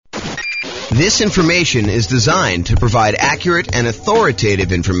This information is designed to provide accurate and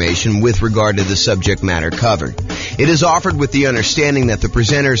authoritative information with regard to the subject matter covered. It is offered with the understanding that the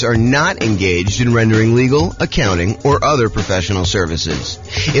presenters are not engaged in rendering legal, accounting, or other professional services.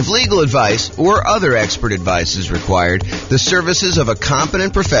 If legal advice or other expert advice is required, the services of a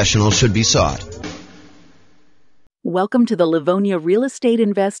competent professional should be sought. Welcome to the Livonia Real Estate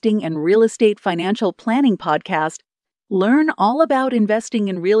Investing and Real Estate Financial Planning Podcast. Learn all about investing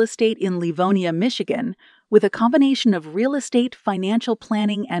in real estate in Livonia, Michigan, with a combination of real estate financial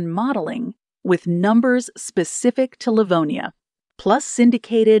planning and modeling with numbers specific to Livonia, plus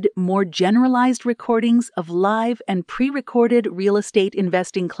syndicated, more generalized recordings of live and pre-recorded real estate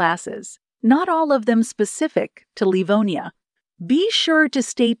investing classes, not all of them specific to Livonia. Be sure to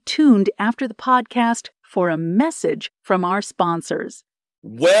stay tuned after the podcast for a message from our sponsors.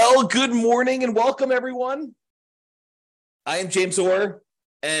 Well, good morning and welcome, everyone. I am James Orr,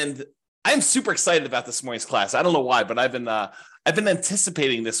 and I'm super excited about this morning's class. I don't know why, but I've been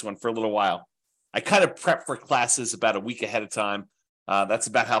anticipating this one for a little while. I kind of prep for classes about a week ahead of time. That's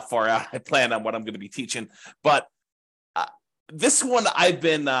about how far out I plan on what I'm going to be teaching. But this one I've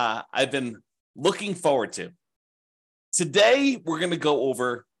been looking forward to. Today we're going to go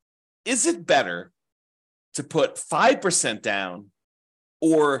over: is it better to put 5% down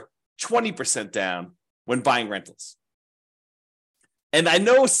or 20% down when buying rentals? And I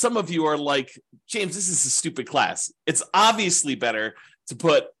know some of you are like, James, this is a stupid class. It's obviously better to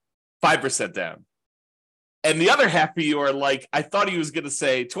put 5% down. And the other half of you are like, I thought he was going to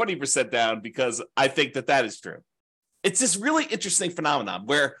say 20% down because I think that is true. It's this really interesting phenomenon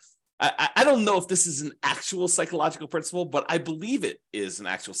where I don't know if this is an actual psychological principle, but I believe it is an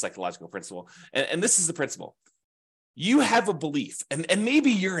actual psychological principle. And this is the principle. You have a belief, and maybe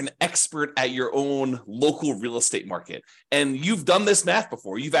you're an expert at your own local real estate market, and you've done this math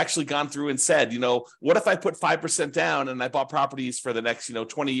before. You've actually gone through and said, what if I put 5% down and I bought properties for the next,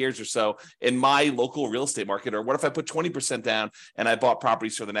 20 years or so in my local real estate market? Or what if I put 20% down and I bought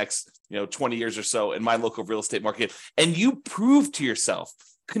properties for the next, 20 years or so in my local real estate market? And you prove to yourself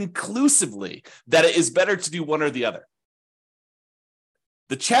conclusively that it is better to do one or the other.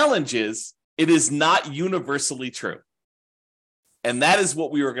 The challenge is, it is not universally true. And that is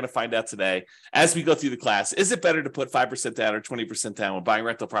what we are going to find out today as we go through the class. Is it better to put 5% down or 20% down when buying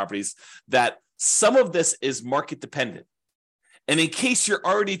rental properties? That some of this is market dependent. And in case you're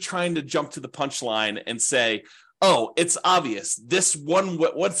already trying to jump to the punchline and say, oh, it's obvious,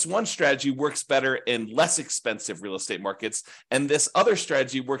 what's one strategy works better in less expensive real estate markets, and this other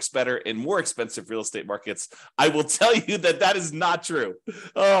strategy works better in more expensive real estate markets, I will tell you that is not true.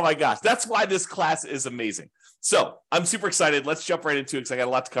 Oh my gosh, that's why this class is amazing. So I'm super excited. Let's jump right into it because I got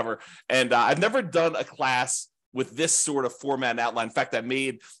a lot to cover. And I've never done a class with this sort of format and outline. In fact, I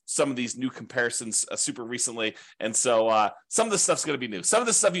made some of these new comparisons super recently. And so some of this stuff's going to be new. Some of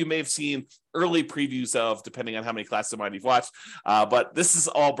the stuff you may have seen early previews of, depending on how many classes of mine you've watched. But this is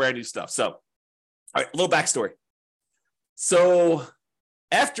all brand new stuff. So, all right, a little backstory. So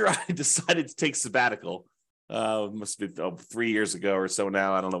after I decided to take sabbatical, must have been 3 years ago or so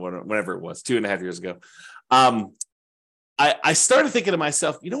now. I don't know, whenever it was, 2.5 years ago. I started thinking to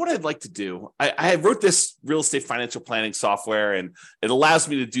myself, you know what I'd like to do? I wrote this real estate financial planning software, and it allows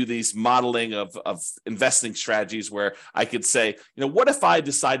me to do these modeling of investing strategies where I could say, what if I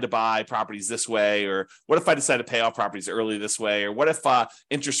decide to buy properties this way? Or what if I decide to pay off properties early this way? Or what if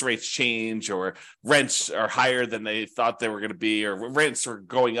interest rates change, or rents are higher than they thought they were going to be, or rents are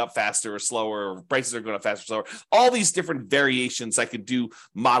going up faster or slower, or prices are going up faster or slower? All these different variations I could do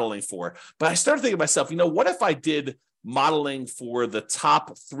modeling for. But I started thinking to myself, what if I did modeling for the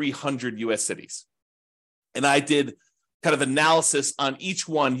top 300 U.S. cities? And I did kind of analysis on each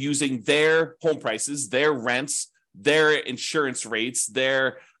one using their home prices, their rents, their insurance rates,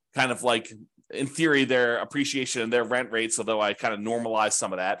 their kind of like, in theory, their appreciation and their rent rates, although I kind of normalized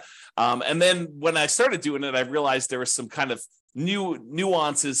some of that. And then when I started doing it, I realized there was some kind of new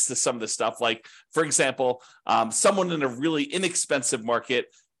nuances to some of this stuff. Like, for example, someone in a really inexpensive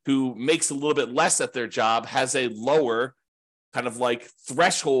market who makes a little bit less at their job has a lower kind of like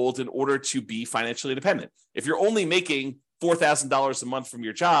threshold in order to be financially independent. If you're only making $4,000 a month from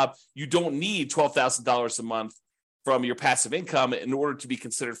your job, you don't need $12,000 a month from your passive income in order to be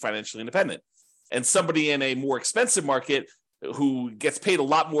considered financially independent. And somebody in a more expensive market who gets paid a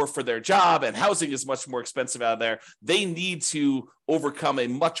lot more for their job and housing is much more expensive out there, they need to overcome a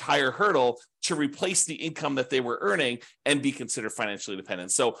much higher hurdle to replace the income that they were earning and be considered financially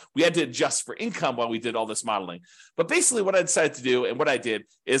independent. So we had to adjust for income while we did all this modeling. But basically what I decided to do, and what I did,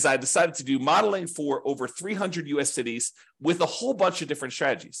 is I decided to do modeling for over 300 US cities with a whole bunch of different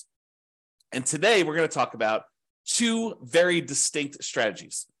strategies. And today we're going to talk about two very distinct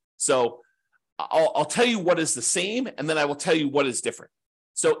strategies. So I'll tell you what is the same, and then I will tell you what is different.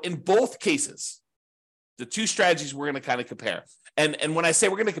 So in both cases, the two strategies we're going to kind of compare. And when I say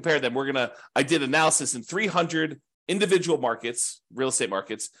we're going to compare them, I did analysis in 300 individual markets, real estate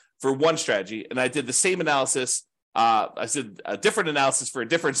markets, for one strategy. And I did the same analysis. I did a different analysis for a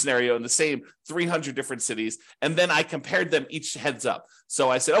different scenario in the same 300 different cities. And then I compared them each heads up. So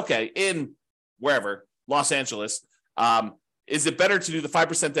I said, okay, in wherever, Los Angeles, is it better to do the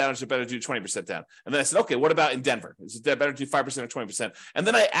 5% down or is it better to do 20% down? And then I said, okay, what about in Denver? Is it better to do 5% or 20%? And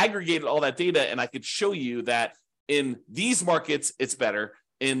then I aggregated all that data and I could show you that in these markets, it's better.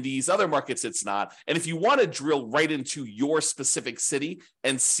 In these other markets, it's not. And if you want to drill right into your specific city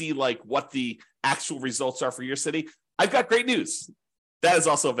and see like what the actual results are for your city, I've got great news. That is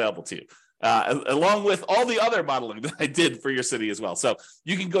also available to you, along with all the other modeling that I did for your city as well. So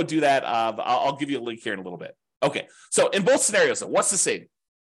you can go do that. I'll give you a link here in a little bit. Okay, so in both scenarios, what's the same?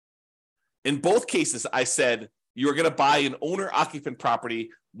 In both cases, I said you're going to buy an owner-occupant property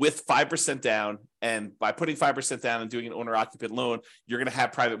with 5% down, and by putting 5% down and doing an owner-occupant loan, you're going to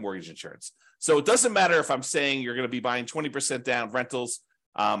have private mortgage insurance. So it doesn't matter if I'm saying you're going to be buying 20% down rentals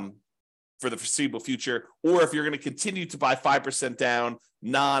for the foreseeable future, or if you're going to continue to buy 5% down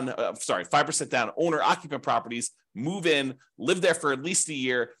 5% down owner-occupant properties, move in, live there for at least a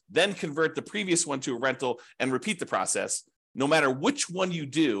year, then convert the previous one to a rental and repeat the process. No matter which one you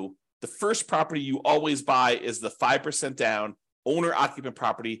do, the first property you always buy is the 5% down owner-occupant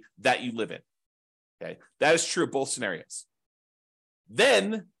property that you live in. Okay, that is true of both scenarios.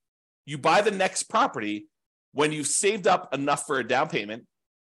 Then you buy the next property when you've saved up enough for a down payment,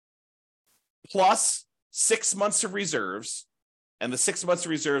 plus 6 months of reserves, and the 6 months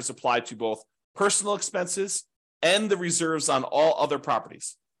of reserves apply to both personal expenses and the reserves on all other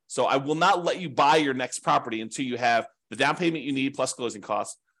properties. So I will not let you buy your next property until you have the down payment you need plus closing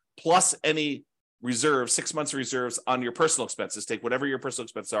costs, plus any reserves, 6 months of reserves on your personal expenses. Take whatever your personal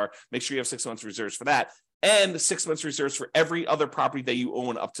expenses are, make sure you have 6 months of reserves for that, and 6 months of reserves for every other property that you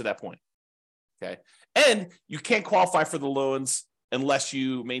own up to that point. Okay. And you can't qualify for the loans unless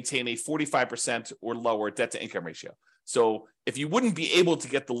you maintain a 45% or lower debt to income ratio. So if you wouldn't be able to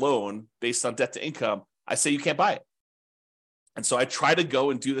get the loan based on debt to income, I say you can't buy it. And so I try to go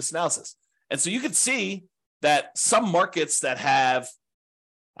and do this analysis. And so you can see that some markets that have,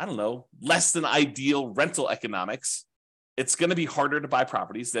 I don't know, less than ideal rental economics, it's going to be harder to buy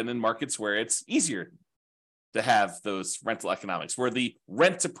properties than in markets where it's easier to have those rental economics, where the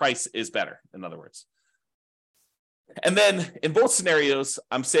rent to price is better, in other words. And then in both scenarios,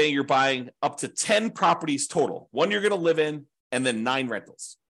 I'm saying you're buying up to 10 properties total. One you're going to live in, and then 9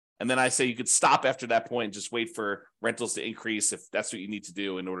 rentals. And then I say you could stop after that point and just wait for rentals to increase if that's what you need to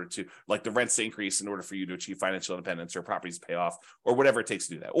do in order to, like the rents to increase in order for you to achieve financial independence or properties to pay off or whatever it takes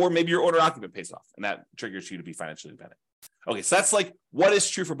to do that. Or maybe your owner occupant pays off and that triggers you to be financially independent. Okay, so that's like what is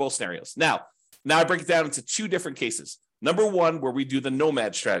true for both scenarios. Now I break it down into 2 different cases. Number one, where we do the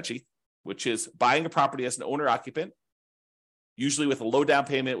nomad strategy, which is buying a property as an owner occupant, usually with a low down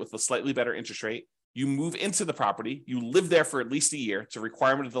payment with a slightly better interest rate. You move into the property, you live there for at least a year. It's a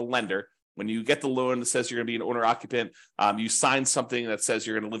requirement of the lender. When you get the loan that says you're going to be an owner occupant, you sign something that says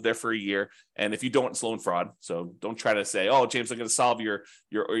you're going to live there for a year. And if you don't, it's loan fraud. So don't try to say, oh, James, I'm going to solve or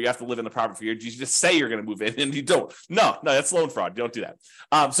you have to live in the property for a year. You just say you're going to move in and you don't. No, that's loan fraud. You don't do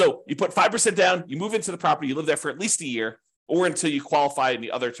that. So you put 5% down, you move into the property, you live there for at least a year or until you qualify in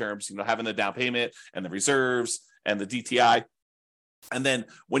the other terms, having the down payment and the reserves and the DTI. And then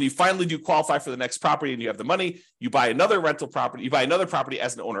when you finally do qualify for the next property and you have the money, you buy another rental property, you buy another property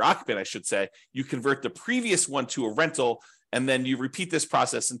as an owner occupant, I should say, you convert the previous one to a rental, and then you repeat this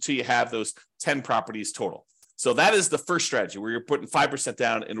process until you have those 10 properties total. So that is the first strategy where you're putting 5%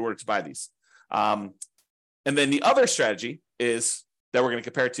 down in order to buy these. And then the other strategy is that we're going to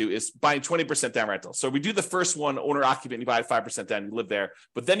compare it to is buying 20% down rental. So we do the first one, owner occupant, you buy 5% down, you live there,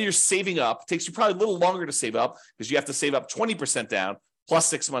 but then you're saving up. It takes you probably a little longer to save up because you have to save up 20% down plus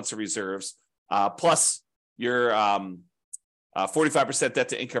 6 months of reserves, plus your 45% debt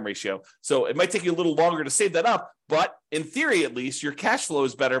to income ratio. So it might take you a little longer to save that up, but in theory, at least, your cash flow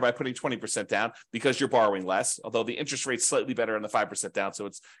is better by putting 20% down because you're borrowing less, although the interest rate's slightly better on the 5% down. So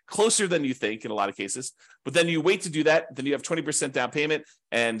it's closer than you think in a lot of cases. But then you wait to do that. Then you have 20% down payment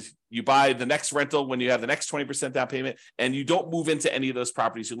and you buy the next rental when you have the next 20% down payment and you don't move into any of those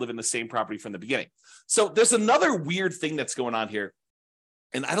properties. You live in the same property from the beginning. So there's another weird thing that's going on here.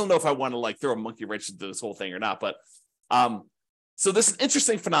 And I don't know if I want to throw a monkey wrench into this whole thing or not, but so this is an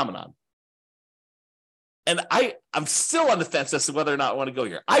interesting phenomenon. And I'm still on the fence as to whether or not I want to go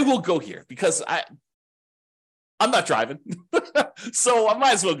here. I will go here because I'm not driving. So I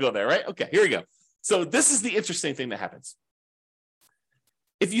might as well go there, right? Okay, here we go. So this is the interesting thing that happens.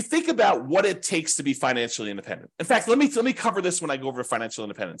 If you think about what it takes to be financially independent. In fact, let me cover this when I go over financial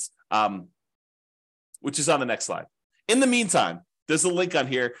independence, which is on the next slide. In the meantime, there's a link on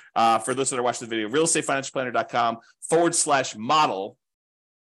here for those that are watching the video, realestatefinancialplanner.com/model.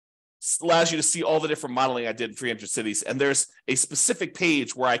 Allows you to see all the different modeling I did in 300 cities. And there's a specific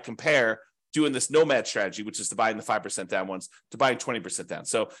page where I compare doing this nomad strategy, which is to buying the 5% down ones to buying 20% down.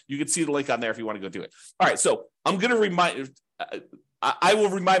 So you can see the link on there if you want to go do it. All right. So I'm going to I will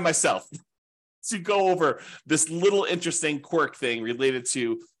remind myself to go over this little interesting quirk thing related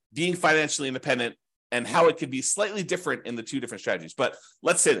to being financially independent and how it could be slightly different in the two different strategies. But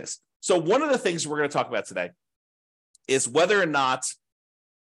let's say this. So one of the things we're going to talk about today is whether or not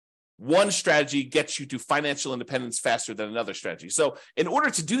one strategy gets you to financial independence faster than another strategy. So in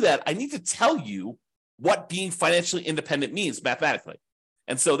order to do that, I need to tell you what being financially independent means mathematically.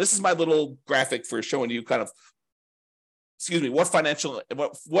 And so this is my little graphic for showing you kind of,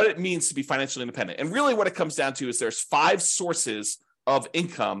 what it means to be financially independent. And really what it comes down to is there's 5 sources of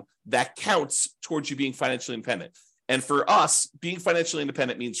income that counts towards you being financially independent. And for us, being financially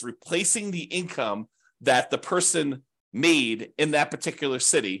independent means replacing the income that the person made in that particular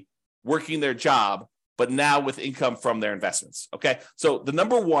city working their job, but now with income from their investments. Okay. So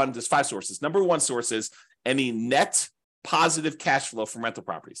there's 5 sources. Number 1 source is any net positive cash flow from rental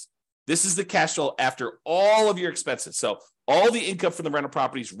properties. This is the cash flow after all of your expenses. So all the income from the rental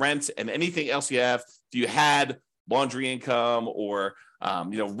properties, rent, and anything else you have. If you had laundry income or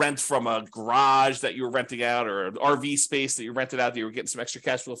rent from a garage that you were renting out or an RV space that you rented out that you were getting some extra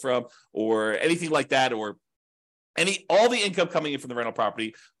cash flow from or anything like that, or all the income coming in from the rental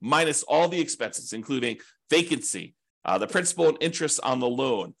property minus all the expenses, including vacancy, the principal and interest on the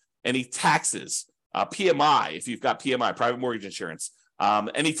loan, any taxes, PMI, if you've got PMI, private mortgage insurance,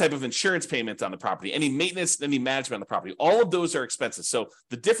 any type of insurance payment on the property, any maintenance, any management on the property, all of those are expenses. So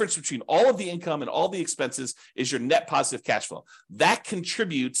the difference between all of the income and all the expenses is your net positive cash flow. That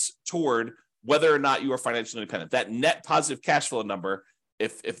contributes toward whether or not you are financially independent. That net positive cash flow number,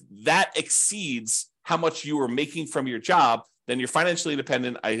 if that exceeds how much you are making from your job, then you're financially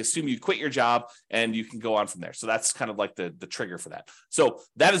independent. I assume you quit your job and you can go on from there. So that's kind of like the trigger for that. So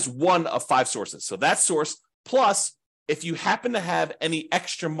that is one of 5 sources. So that source, plus if you happen to have any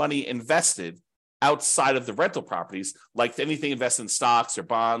extra money invested outside of the rental properties, like anything invested in stocks or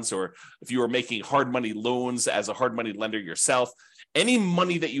bonds, or if you are making hard money loans as a hard money lender yourself, any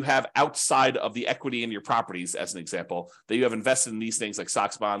money that you have outside of the equity in your properties, as an example, that you have invested in these things like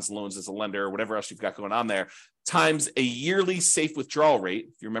stocks, bonds, loans as a lender, or whatever else you've got going on there, times a yearly safe withdrawal rate.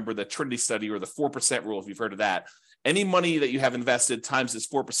 If you remember the Trinity study or the 4% rule, if you've heard of that, any money that you have invested times this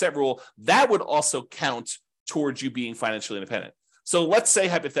 4% rule, that would also count towards you being financially independent. So let's say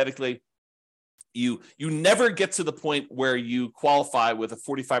hypothetically, you never get to the point where you qualify with a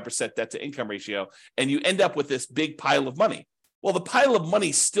 45% debt to income ratio and you end up with this big pile of money. Well, the pile of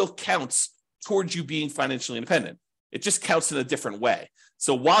money still counts towards you being financially independent. It just counts in a different way.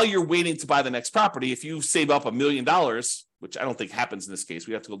 So while you're waiting to buy the next property, if you save up $1 million, which I don't think happens in this case,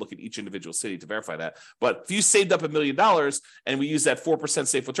 we have to go look at each individual city to verify that. But if you saved up $1 million and we use that 4%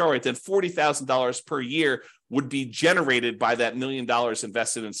 safe withdrawal rate, then $40,000 per year would be generated by that $1 million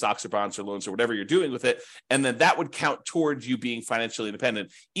invested in stocks or bonds or loans or whatever you're doing with it. And then that would count towards you being financially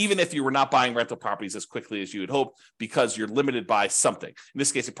independent, even if you were not buying rental properties as quickly as you would hope, because you're limited by something. In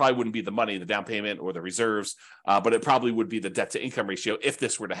this case, it probably wouldn't be the money, the down payment or the reserves, but it probably would be the debt to income ratio if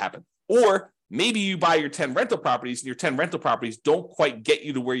this were to happen. Or maybe you buy your 10 rental properties and your 10 rental properties don't quite get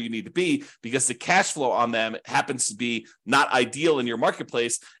you to where you need to be because the cash flow on them happens to be not ideal in your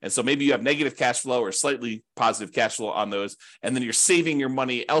marketplace. And so maybe you have negative cash flow or slightly positive cash flow on those. And then you're saving your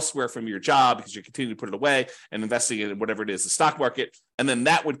money elsewhere from your job because you're continuing to put it away and investing in whatever it is, the stock market. And then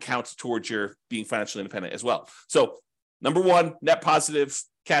that would count towards your being financially independent as well. So number 1, net positive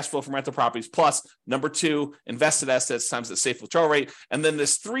cash flow from rental properties, plus number 2, invested assets times the safe withdrawal rate. And then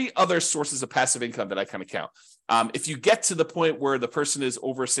there's 3 other sources of passive income that I kind of count. If you get to the point where the person is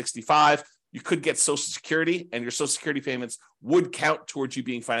over 65, you could get Social Security, and your Social Security payments would count towards you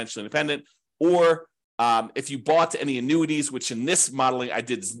being financially independent. Or if you bought any annuities, which in this modeling, I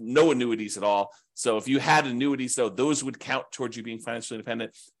did no annuities at all. So if you had annuities, though, those would count towards you being financially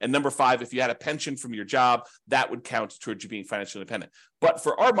independent. And number 5, if you had a pension from your job, that would count towards you being financially independent. But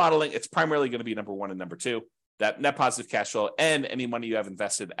for our modeling, it's primarily going to be number 1 and number 2, that net positive cash flow and any money you have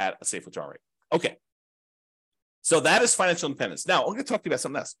invested at a safe withdrawal rate. Okay. So that is financial independence. Now, I'm going to talk to you about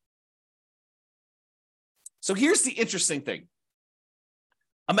something else. So here's the interesting thing.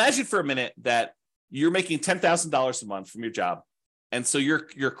 Imagine for a minute that you're making $10,000 a month from your job. And so your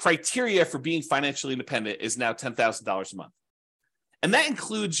criteria for being financially independent is now $10,000 a month. And that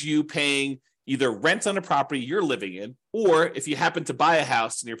includes you paying either rent on a property you're living in, or if you happen to buy a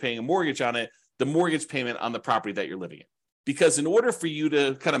house and you're paying a mortgage on it, the mortgage payment on the property that you're living in. Because in order for you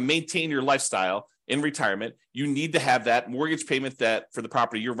to kind of maintain your lifestyle in retirement, you need to have that mortgage payment that for the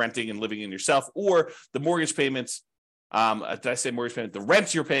property you're renting and living in yourself, or the mortgage payments. Did I say mortgage payment? The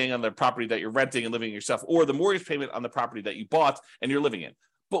rent you're paying on the property that you're renting and living in yourself, or the mortgage payment on the property that you bought and you're living in.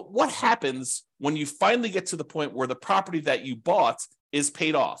 But what happens when you finally get to the point where the property that you bought is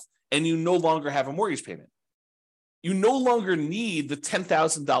paid off and you no longer have a mortgage payment? You no longer need the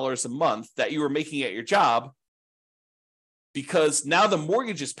 $10,000 a month that you were making at your job, because now the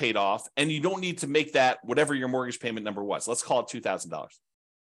mortgage is paid off and you don't need to make that whatever your mortgage payment number was. Let's call it $2,000.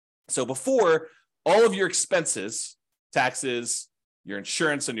 So before, all of your expenses, taxes, your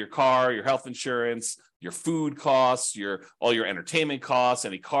insurance on your car, your health insurance, your food costs, all your entertainment costs,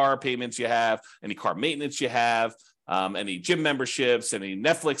 any car payments you have, any car maintenance you have, any gym memberships, any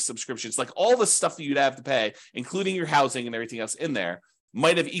Netflix subscriptions, like all the stuff that you'd have to pay, including your housing and everything else in there,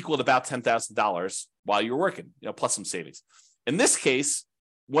 might have equaled about $10,000 while you're working, plus some savings. In this case,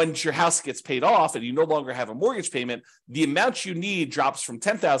 when your house gets paid off and you no longer have a mortgage payment, the amount you need drops from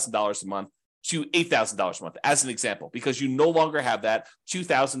 $10,000 a month to $8,000 a month, as an example, because you no longer have that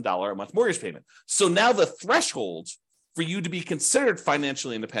 $2,000 a month mortgage payment. So now the threshold for you to be considered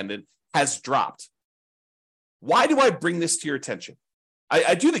financially independent has dropped. Why do I bring this to your attention?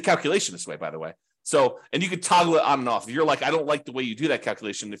 I do the calculation this way, by the way. So, and you could toggle it on and off. If you're like, I don't like the way you do that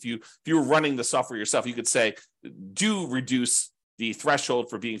calculation. If you were running the software yourself, you could say, do reduce the threshold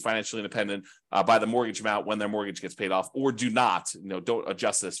for being financially independent by the mortgage amount when their mortgage gets paid off, or do not, don't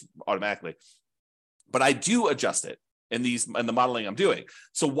adjust this automatically. But I do adjust it in the modeling I'm doing.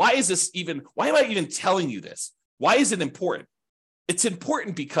 So why am I even telling you this? Why is it important? It's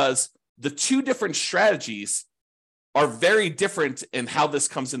important because the two different strategies are very different in how this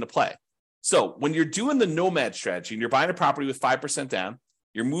comes into play. So when you're doing the nomad strategy and you're buying a property with 5% down,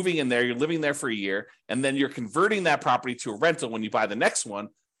 you're moving in there, you're living there for a year, and then you're converting that property to a rental when you buy the next one,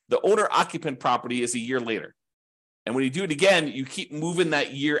 the owner-occupant property is a year later. And when you do it again, you keep moving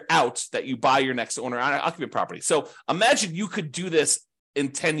that year out that you buy your next owner-occupant property. So imagine you could do this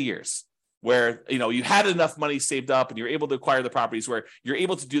in 10 years where you had enough money saved up and you're able to acquire the properties where you're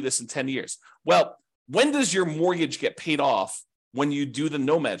able to do this in 10 years. Well, when does your mortgage get paid off when you do the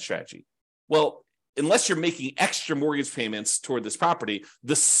nomad strategy? Well, unless you're making extra mortgage payments toward this property,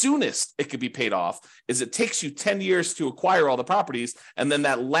 the soonest it could be paid off is it takes you 10 years to acquire all the properties. And then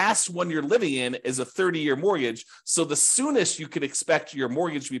that last one you're living in is a 30-year mortgage. So the soonest you could expect your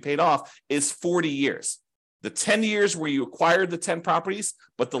mortgage to be paid off is 40 years. The 10 years where you acquired the 10 properties,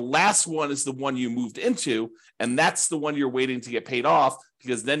 but the last one is the one you moved into. And that's the one you're waiting to get paid off,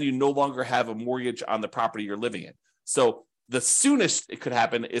 because then you no longer have a mortgage on the property you're living in. So the soonest it could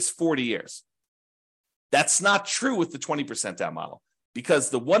happen is 40 years. That's not true with the 20% down model, because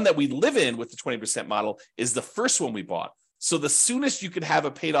the one that we live in with the 20% model is the first one we bought. So the soonest you could have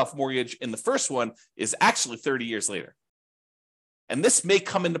a paid off mortgage in the first one is actually 30 years later. And this may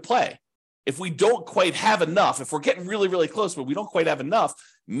come into play. If we don't quite have enough, if we're getting really, really close, but we don't quite have enough,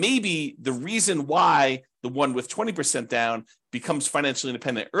 maybe the reason why the one with 20% down becomes financially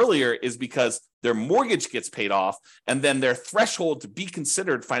independent earlier is because their mortgage gets paid off, and then their threshold to be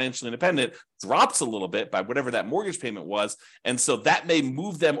considered financially independent drops a little bit by whatever that mortgage payment was. And so that may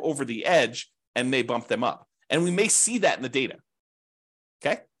move them over the edge and may bump them up. And we may see that in the data.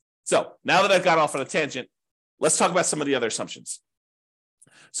 Okay. So now that I've got off on a tangent, let's talk about some of the other assumptions.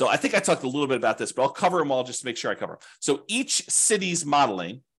 So I think I talked a little bit about this, but I'll cover them all just to make sure I cover them. So each city's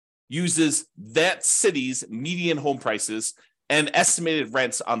modeling uses that city's median home prices and estimated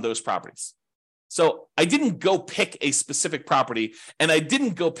rents on those properties. So I didn't go pick a specific property, and I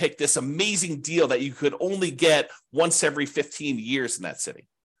didn't go pick this amazing deal that you could only get once every 15 years in that city.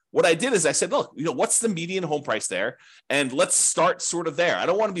 What I did is I said, look, what's the median home price there? And let's start sort of there. I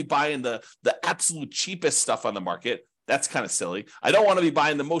don't want to be buying the absolute cheapest stuff on the market. That's kind of silly. I don't want to be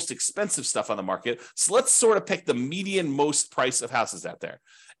buying the most expensive stuff on the market. So let's sort of pick the median most price of houses out there.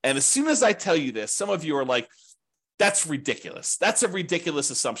 And as soon as I tell you this, some of you are like, that's ridiculous. That's a ridiculous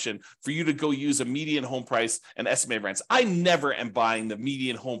assumption for you to go use a median home price and estimated rents. I never am buying the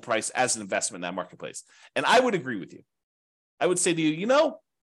median home price as an investment in that marketplace. And I would agree with you. I would say to you,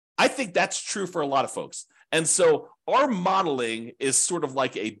 I think that's true for a lot of folks. And so our modeling is sort of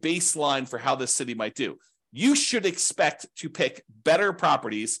like a baseline for how this city might do. you should expect to pick better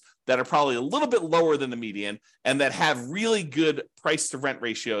properties that are probably a little bit lower than the median and that have really good price to rent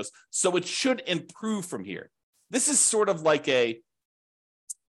ratios. So it should improve from here. This is sort of like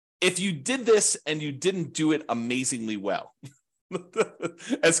if you did this and you didn't do it amazingly well,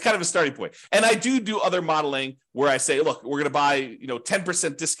 as kind of a starting point. And I do other modeling where I say, look, we're going to buy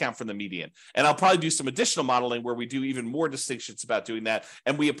 10% discount from the median. And I'll probably do some additional modeling where we do even more distinctions about doing that.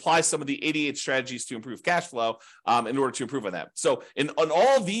 And we apply some of the 88 strategies to improve cash flow in order to improve on that. So on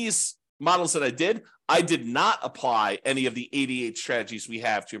all these models that I did not apply any of the 88 strategies we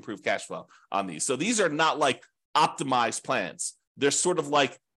have to improve cash flow on these. So these are not like optimized plans. They're sort of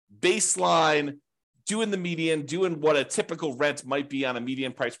like baseline, doing the median, doing what a typical rent might be on a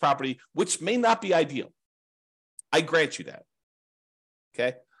median price property, which may not be ideal. I grant you that.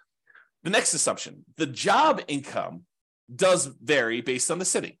 Okay. The next assumption, the job income does vary based on the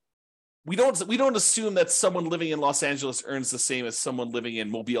city. We don't assume that someone living in Los Angeles earns the same as someone living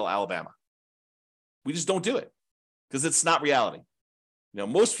in Mobile, Alabama. We just don't do it because it's not reality.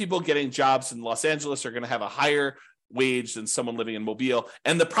 Most people getting jobs in Los Angeles are going to have a higher wage than someone living in Mobile,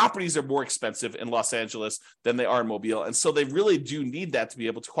 and the properties are more expensive in Los Angeles than they are in Mobile, and so they really do need that to be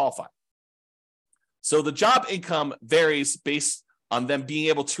able to qualify. So the job income varies based on them being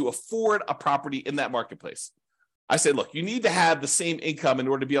able to afford a property in that marketplace. I say, look, you need to have the same income in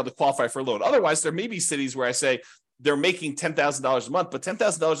order to be able to qualify for a loan. Otherwise, there may be cities where I say they're making $10,000 a month, but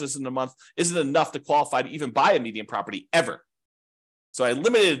 $10,000 isn't enough to qualify to even buy a median property ever. So I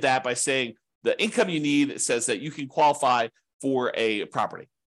limited that by saying the income you need says that you can qualify for a property,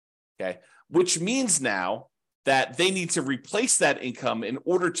 okay? Which means now that they need to replace that income in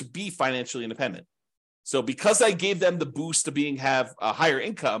order to be financially independent. So because I gave them the boost to have a higher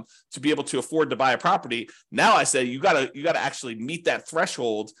income to be able to afford to buy a property, now I say you gotta actually meet that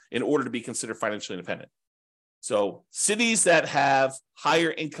threshold in order to be considered financially independent. So cities that have higher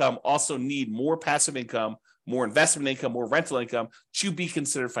income also need more passive income, more investment income, more rental income to be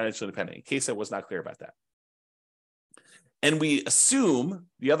considered financially independent, in case I was not clear about that. And we assume,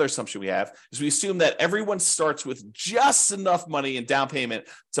 the other assumption we have, is we assume that everyone starts with just enough money in down payment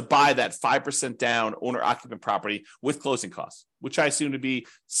to buy that 5% down owner-occupant property with closing costs, which I assume to be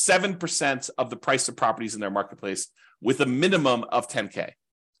 7% of the price of properties in their marketplace with a minimum of $10K.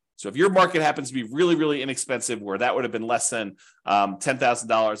 So if your market happens to be really, really inexpensive, where that would have been less than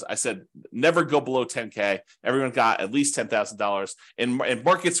 $10,000, I said never go below $10K. Everyone got at least $10,000. In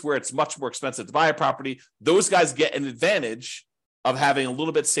markets where it's much more expensive to buy a property, those guys get an advantage of having a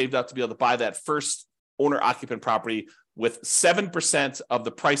little bit saved up to be able to buy that first owner-occupant property with 7% of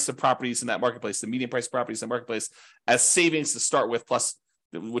the price of properties in that marketplace, the median price of properties in the marketplace, as savings to start with, plus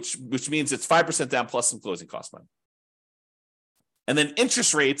which means it's 5% down plus some closing cost money. And then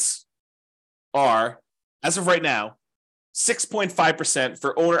interest rates are, as of right now, 6.5%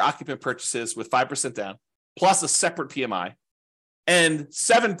 for owner-occupant purchases with 5% down, plus a separate PMI, and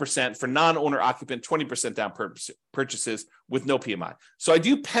 7% for non-owner-occupant 20% down purchases with no PMI. So I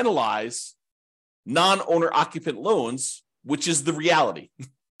do penalize non-owner-occupant loans, which is the reality.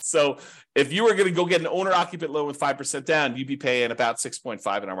 So if you were going to go get an owner-occupant loan with 5% down, you'd be paying about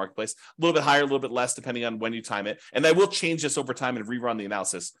 6.5 in our marketplace, a little bit higher, a little bit less, depending on when you time it. And I will change this over time and rerun the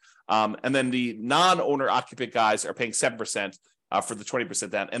analysis. And then the non-owner-occupant guys are paying 7% for the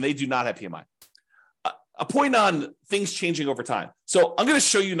 20% down, and they do not have PMI. A point on things changing over time. So I'm going to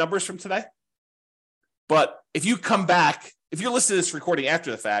show you numbers from today. But if you come back, if you're listening to this recording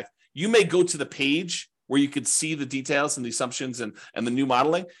after the fact, you may go to the page where you could see the details and the assumptions and the new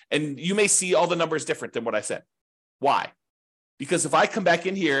modeling, and you may see all the numbers different than what I said. Why? Because if I come back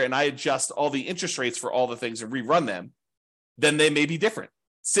in here and I adjust all the interest rates for all the things and rerun them, then they may be different.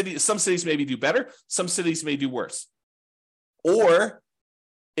 Some cities maybe do better, some cities may do worse. Or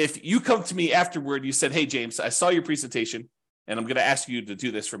if you come to me afterward, you said, hey, James, I saw your presentation, and I'm going to ask you to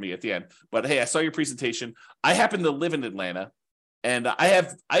do this for me at the end, but hey, I saw your presentation. I happen to live in Atlanta. And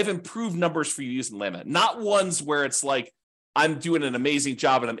I've improved numbers for you using Atlanta, not ones where it's like I'm doing an amazing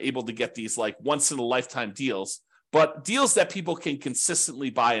job and I'm able to get these like once in a lifetime deals, but deals that people can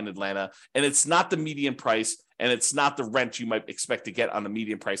consistently buy in Atlanta. And it's not the median price and it's not the rent you might expect to get on the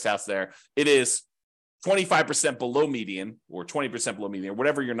median price house there. It is 25% below median or 20% below median,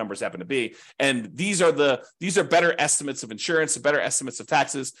 whatever your numbers happen to be. And these are better estimates of insurance, better estimates of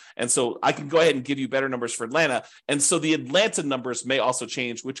taxes. And so I can go ahead and give you better numbers for Atlanta. And so the Atlanta numbers may also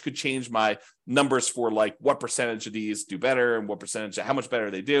change, which could change my numbers for like what percentage of these do better and what percentage, how much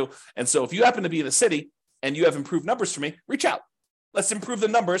better they do. And so if you happen to be in the city and you have improved numbers for me, reach out. let's improve the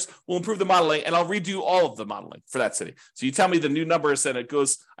numbers, we'll improve the modeling, and I'll redo all of the modeling for that city. So you tell me the new numbers, and it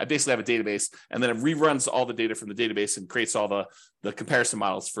goes, I basically have a database, and then it reruns all the data from the database and creates all the comparison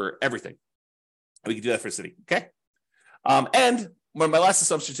models for everything. We can do that for a city, okay? And one of my last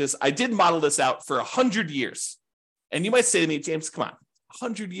assumptions is I did model this out for 100 years. And you might say to me, James, come on,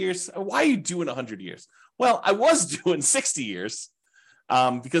 100 years? Why are you doing 100 years? Well, I was doing 60 years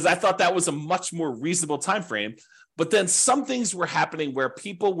because I thought that was a much more reasonable time frame. But then some things were happening where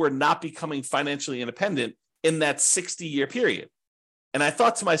people were not becoming financially independent in that 60-year period. And I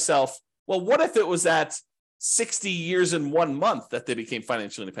thought to myself, well, what if it was at 60 years and 1 month that they became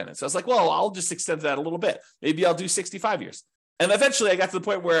financially independent? So I was like, well, I'll just extend that a little bit. Maybe I'll do 65 years. And eventually I got to the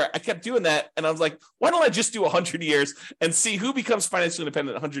point where I kept doing that. And I was like, why don't I just do 100 years and see who becomes financially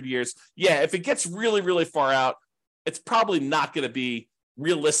independent in 100 years? Yeah, if it gets really, really far out, it's probably not going to be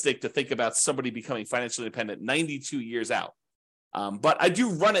realistic to think about somebody becoming financially independent 92 years out. But I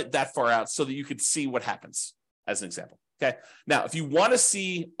do run it that far out so that you could see what happens as an example. Okay. Now, if you want to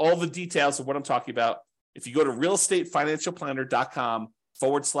see all the details of what I'm talking about, if you go to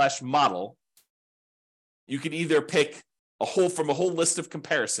realestatefinancialplanner.com/model, you can either pick from a whole list of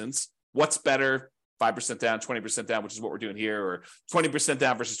comparisons. What's better, 5% down, 20% down, which is what we're doing here, or 20%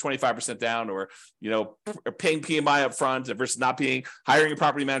 down versus 25% down, or paying PMI up front versus not paying, hiring a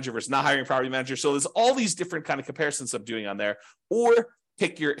property manager versus not hiring a property manager. So there's all these different kind of comparisons I'm doing on there. Or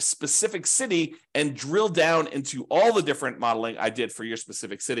pick your specific city and drill down into all the different modeling I did for your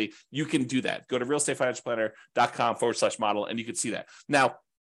specific city. You can do that. Go to realestatefinancialplanner.com/model and you can see that. Now,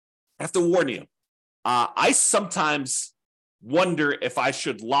 I have to warn you, I sometimes wonder if I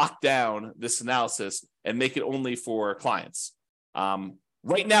should lock down this analysis and make it only for clients.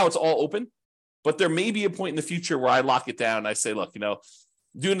 Right now, it's all open, but there may be a point in the future where I lock it down. And I say, look,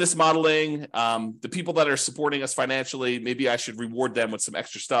 doing this modeling, the people that are supporting us financially, maybe I should reward them with some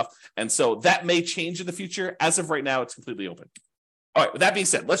extra stuff. And so that may change in the future. As of right now, it's completely open. All right, with that being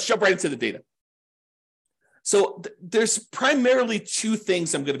said, let's jump right into the data. So there's primarily two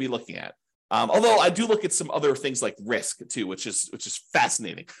things I'm going to be looking at. Although I do look at some other things like risk too, which is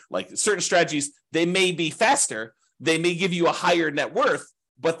fascinating. Like certain strategies, they may be faster, they may give you a higher net worth,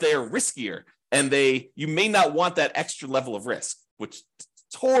 but they're riskier, and you may not want that extra level of risk, which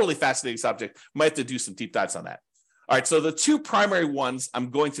totally fascinating subject. Might have to do some deep dives on that. All right, so the two primary ones I'm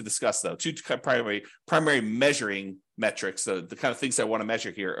going to discuss, though, two primary measuring metrics, the kind of things I want to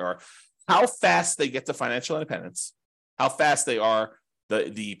measure here are how fast they get to financial independence, how fast they are,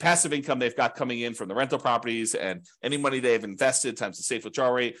 the passive income they've got coming in from the rental properties and any money they've invested times the safe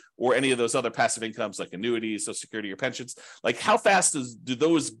withdrawal rate, or any of those other passive incomes like annuities, Social Security, or pensions. Like how fast do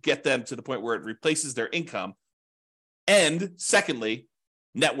those get them to the point where it replaces their income? And secondly,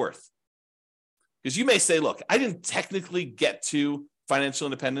 net worth. Because you may say, look, I didn't technically get to financial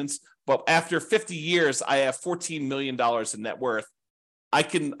independence, but after 50 years, I have $14 million in net worth. I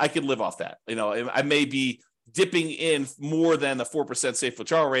can live off that. I may be dipping in more than the 4% safe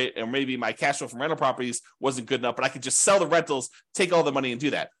withdrawal rate, and maybe my cash flow from rental properties wasn't good enough, but I could just sell the rentals, take all the money and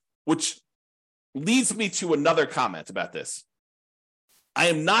do that, which leads me to another comment about this. I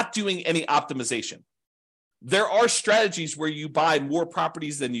am not doing any optimization. There are strategies where you buy more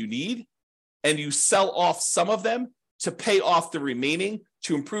properties than you need and you sell off some of them to pay off the remaining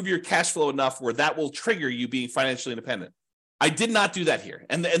to improve your cash flow enough where that will trigger you being financially independent. I did not do that here.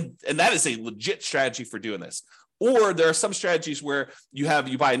 And that is a legit strategy for doing this. Or there are some strategies where you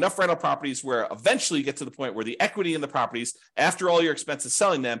buy enough rental properties where eventually you get to the point where the equity in the properties, after all your expenses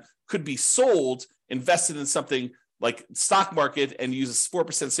selling them, could be sold, invested in something like stock market and use a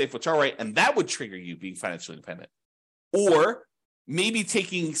 4% safe withdrawal rate, and that would trigger you being financially independent. Or maybe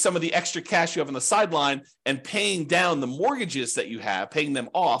taking some of the extra cash you have on the sideline and paying down the mortgages that you have, paying them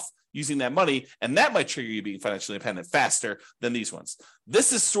off, using that money, and that might trigger you being financially independent faster than these ones.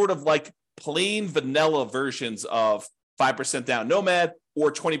 This is sort of like plain vanilla versions of 5% down nomad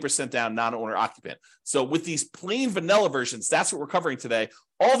or 20% down non-owner occupant. So with these plain vanilla versions, that's what we're covering today.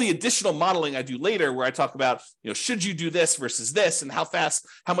 All the additional modeling I do later where I talk about, should you do this versus this and how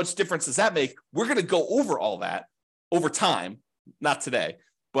much difference does that make? We're going to go over all that over time, not today,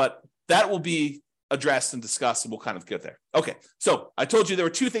 but that will be addressed and discussed, and we'll kind of get there. Okay, so I told you there were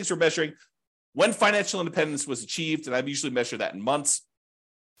two things we're measuring: when financial independence was achieved, and I usually measure that in months,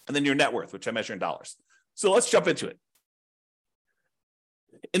 and then your net worth, which I measure in dollars. So let's jump into it.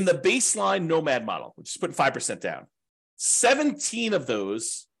 In the baseline nomad model, which is putting 5% down, 17 of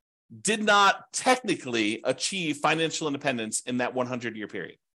those did not technically achieve financial independence in that 100-year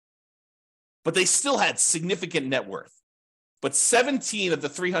period, but they still had significant net worth. But 17 of the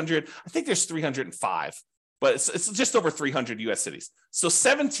 300, I think there's 305, but it's just over 300 U.S. cities. So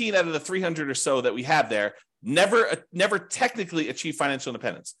 17 out of the 300 or so that we have there never technically achieved financial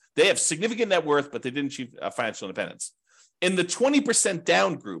independence. They have significant net worth, but they didn't achieve financial independence. In the 20%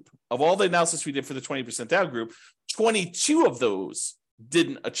 down group, of all the analysis we did for the 20% down group, 22 of those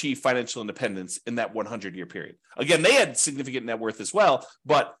didn't achieve financial independence in that 100-year period. Again, they had significant net worth as well,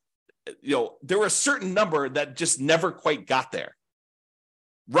 but there were a certain number that just never quite got there.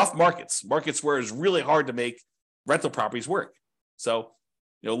 Rough markets where it's really hard to make rental properties work. So,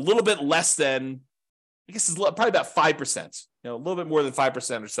 a little bit less than, I guess it's probably about 5%, a little bit more than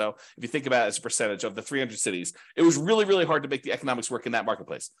 5% or so. If you think about it as a percentage of the 300 cities, it was really, really hard to make the economics work in that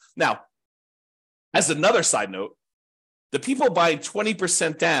marketplace. Now, as another side note, the people buying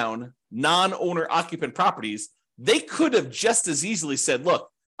 20% down non-owner occupant properties, they could have just as easily said, look,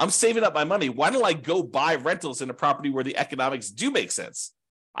 I'm saving up my money. Why don't I go buy rentals in a property where the economics do make sense?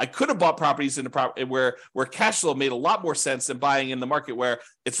 I could have bought properties in a property where cash flow made a lot more sense than buying in the market where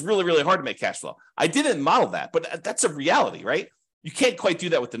it's really, really hard to make cash flow. I didn't model that, but that's a reality, right? You can't quite do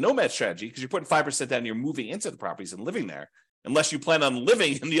that with the nomad strategy because you're putting 5% down and you're moving into the properties and living there. Unless you plan on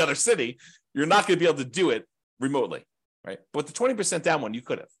living in the other city, you're not going to be able to do it remotely, right? But the 20% down one, you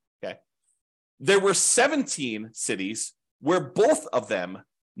could have, okay? There were 17 cities where both of them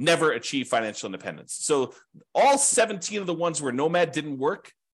never achieved financial independence. So all 17 of the ones where nomad didn't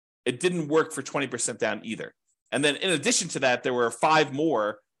work, it didn't work for 20% down either. And then in addition to that, there were 5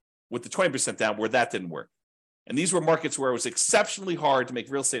 more with the 20% down where that didn't work. And these were markets where it was exceptionally hard to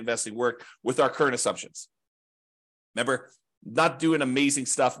make real estate investing work with our current assumptions. Remember, not doing amazing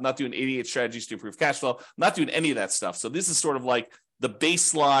stuff, not doing 88 strategies to improve cash flow, not doing any of that stuff. So this is sort of like the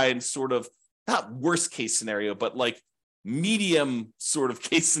baseline sort of, not worst case scenario, but like medium sort of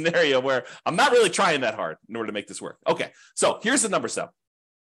case scenario where I'm not really trying that hard in order to make this work. Okay, so here's the numbers though.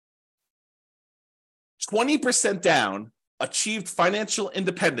 20% down achieved financial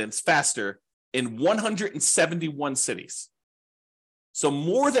independence faster in 171 cities. So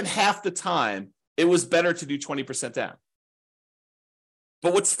more than half the time, it was better to do 20% down.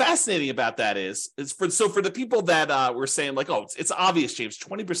 But what's fascinating about that is for the people that were saying like, oh, it's obvious, James,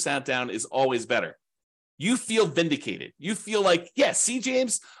 20% down is always better. You feel vindicated. You feel like, yeah, see,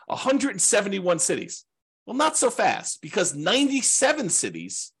 James, 171 cities. Well, not so fast because 97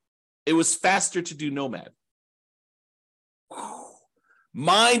 cities, it was faster to do nomad.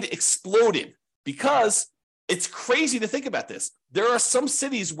 Mind exploded because it's crazy to think about this. There are some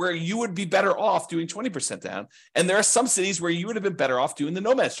cities where you would be better off doing 20% down, and there are some cities where you would have been better off doing the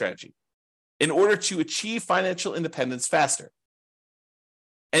nomad strategy in order to achieve financial independence faster.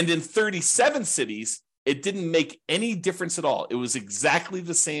 And in 37 cities, it didn't make any difference at all. It was exactly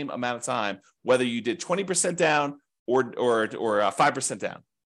the same amount of time, whether you did 20% down or 5% down.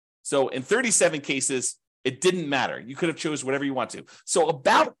 So in 37 cases, it didn't matter. You could have chose whatever you want to. So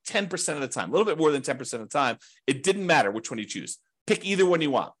about 10% of the time, a little bit more than 10% of the time, it didn't matter which one you choose. Pick either one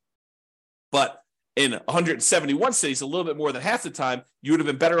you want. But in 171 cities, a little bit more than half the time, you would have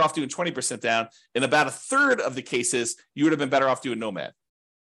been better off doing 20% down. In about a third of the cases, you would have been better off doing nomad.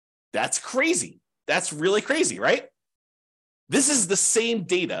 That's crazy. That's really crazy, right? This is the same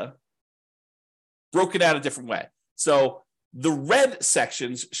data broken out a different way. So the red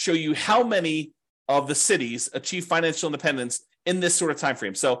sections show you how many of the cities achieve financial independence in this sort of time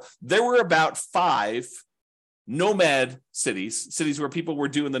frame. So there were about 5 nomad cities where people were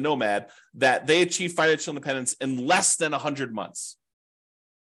doing the nomad, that they achieved financial independence in less than 100 months.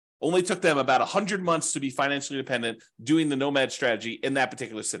 Only took them about 100 months to be financially independent doing the nomad strategy in that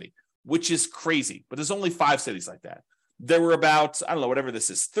particular city, which is crazy. But there's only 5 cities like that. There were about, I don't know, whatever this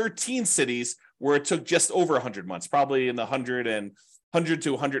is, 13 cities where it took just over 100 months, probably in the 100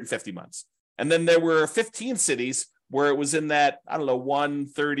 to 150 months. And then there were 15 cities where it was in that, I don't know,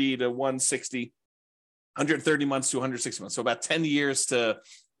 130 to 160, 130 months to 160 months. So about 10 years to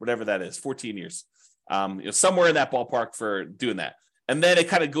whatever that is, 14 years, somewhere in that ballpark for doing that. And then it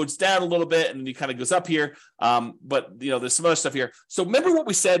kind of goes down a little bit and then it kind of goes up here. But there's some other stuff here. So remember what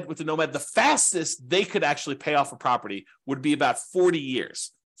we said with the nomad, the fastest they could actually pay off a property would be about 40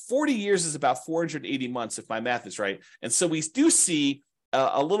 years. 40 years is about 480 months, if my math is right. And so we do see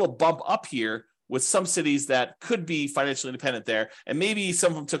a little bump up here with some cities that could be financially independent there. And maybe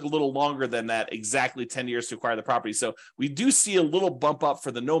some of them took a little longer than that, exactly 10 years to acquire the property. So we do see a little bump up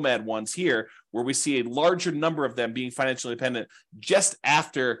for the nomad ones here, where we see a larger number of them being financially independent just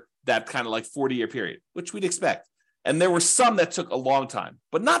after that kind of like 40-year period, which we'd expect. And there were some that took a long time,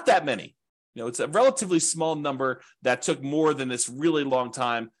 but not that many. It's a relatively small number that took more than this really long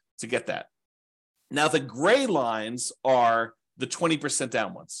time to get that. Now, the gray lines are the 20%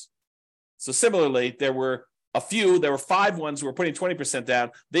 down ones. So similarly, there were a few, there were 5 ones who were putting 20%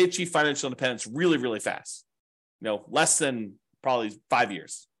 down. They achieved financial independence really, really fast. Less than probably 5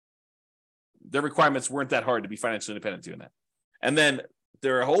 years. Their requirements weren't that hard to be financially independent doing that. And then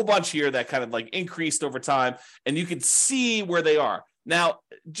there are a whole bunch here that kind of like increased over time, and you can see where they are. Now,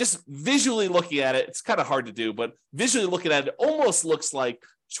 just visually looking at it, it's kind of hard to do, but visually looking at it, it almost looks like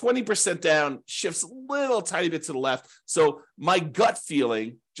 20% down shifts a little tiny bit to the left. So my gut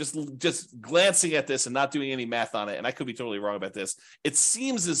feeling, just glancing at this and not doing any math on it, and I could be totally wrong about this, it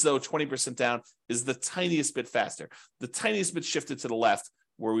seems as though 20% down is the tiniest bit faster, the tiniest bit shifted to the left,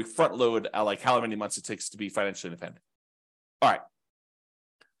 where we front load like however many months it takes to be financially independent. All right.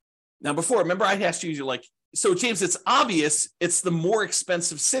 Now, before, remember I asked you, like, so James, it's obvious it's the more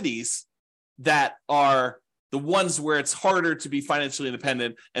expensive cities that are the ones where it's harder to be financially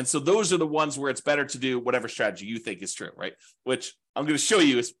independent. And so those are the ones where it's better to do whatever strategy you think is true, right? Which I'm going to show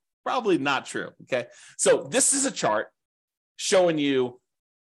you is probably not true, okay? So this is a chart showing you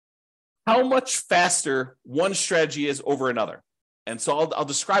how much faster one strategy is over another. And so I'll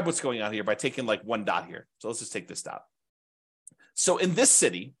describe what's going on here by taking like one dot here. So let's just take this dot. So in this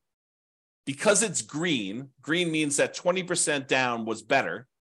city, because it's green means that 20% down was better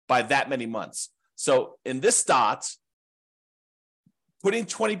by that many months. So in this dot, putting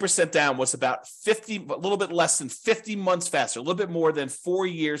 20% down was about a little bit less than 50 months faster, a little bit more than 4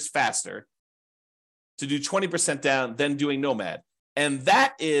 years faster to do 20% down than doing Nomad. And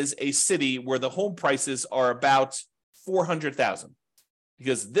that is a city where the home prices are about $400,000,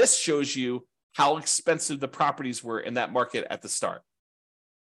 because this shows you how expensive the properties were in that market at the start.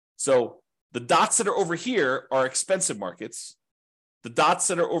 So the dots that are over here are expensive markets. The dots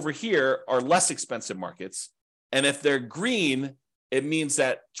that are over here are less expensive markets. And if they're green, it means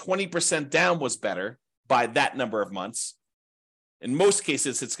that 20% down was better by that number of months. In most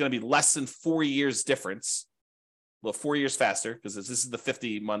cases, it's going to be less than 4 years difference. Well, 4 years faster, because this is the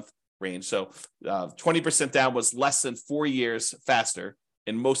 50-month range. So 20% down was less than 4 years faster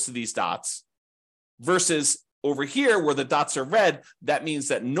in most of these dots. Versus over here, where the dots are red, that means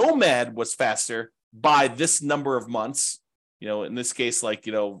that Nomad was faster by this number of months. In this case, like,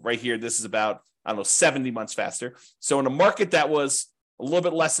 right here, this is about, 70 months faster. So in a market that was a little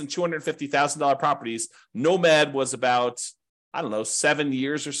bit less than $250,000 properties, Nomad was about, 7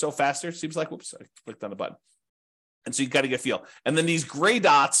 years or so faster. Seems like, whoops, I clicked on the button. And so you got to get a feel. And then these gray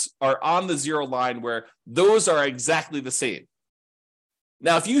dots are on the zero line where those are exactly the same.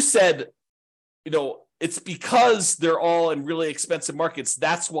 Now, if you said, it's because they're all in really expensive markets,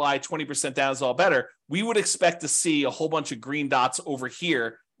 that's why 20% down is all better, we would expect to see a whole bunch of green dots over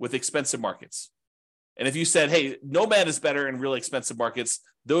here with expensive markets. And if you said, hey, Nomad is better in really expensive markets,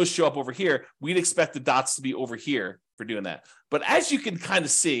 those show up over here, we'd expect the dots to be over here for doing that. But as you can kind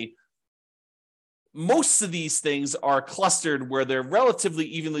of see, most of these things are clustered where they're relatively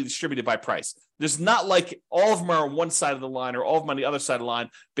evenly distributed by price. There's not like all of them are on one side of the line or all of them on the other side of the line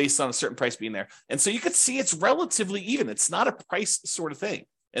based on a certain price being there. And so you could see it's relatively even. It's not a price sort of thing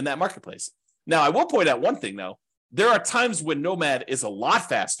in that marketplace. Now, I will point out one thing, though. There are times when Nomad is a lot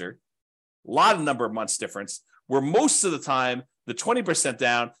faster, a lot of number of months difference, where most of the time, the 20%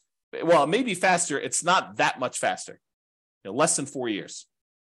 down, well, it may be faster. It's not that much faster, less than 4 years.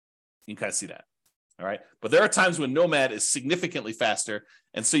 You can kind of see that. All right. But there are times when Nomad is significantly faster.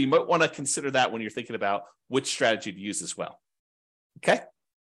 And so you might want to consider that when you're thinking about which strategy to use as well. Okay. All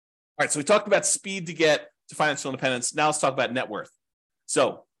right. So we talked about speed to get to financial independence. Now let's talk about net worth.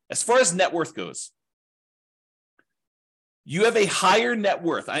 So as far as net worth goes, you have a higher net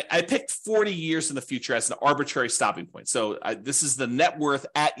worth. I picked 40 years in the future as an arbitrary stopping point. So this is the net worth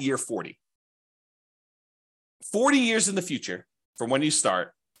at year 40. 40 years in the future from when you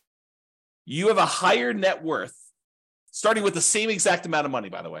start, you have a higher net worth, starting with the same exact amount of money,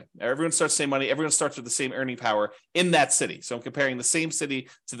 by the way. Everyone starts the same money. Everyone starts with the same earning power in that city. So I'm comparing the same city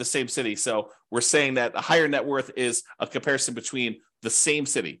to the same city. So we're saying that a higher net worth is a comparison between the same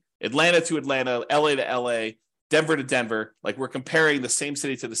city, Atlanta to Atlanta, LA to LA, Denver to Denver. Like, we're comparing the same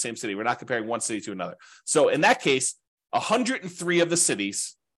city to the same city. We're not comparing one city to another. So in that case, 103 of the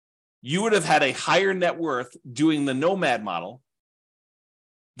cities, you would have had a higher net worth doing the Nomad model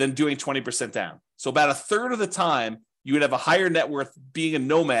than doing 20% down. So about a third of the time, you would have a higher net worth being a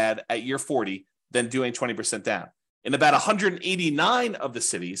Nomad at year 40 than doing 20% down. In about 189 of the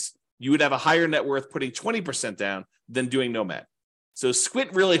cities, you would have a higher net worth putting 20% down than doing Nomad. So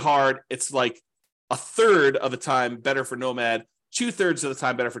squint really hard. It's like a third of the time better for Nomad, 2/3 of the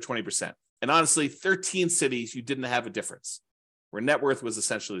time better for 20%. And honestly, 13 cities, you didn't have a difference where net worth was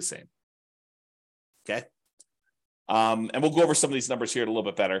essentially the same. Okay. And we'll go over some of these numbers here a little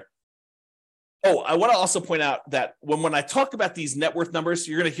bit better. Oh, I want to also point out that when I talk about these net worth numbers,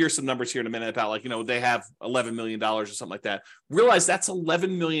 you're going to hear some numbers here in a minute about like, they have $11 million or something like that. Realize that's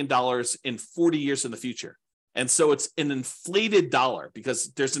 $11 million in 40 years in the future. And so it's an inflated dollar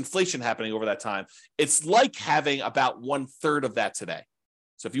because there's inflation happening over that time. It's like having about 1/3 of that today.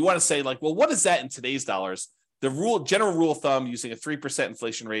 So if you want to say like, well, what is that in today's dollars? The general rule of thumb using a 3%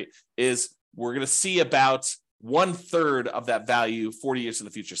 inflation rate is we're going to see about 1/3 of that value 40 years in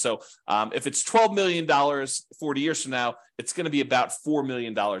the future. So if it's $12 million 40 years from now, it's going to be about $4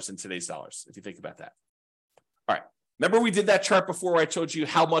 million in today's dollars, if you think about that. All right. Remember we did that chart before where I told you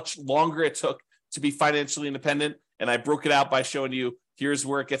how much longer it took to be financially independent? And I broke it out by showing you here's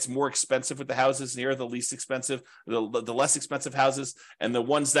where it gets more expensive with the houses. And here are the least expensive, the less expensive houses. And the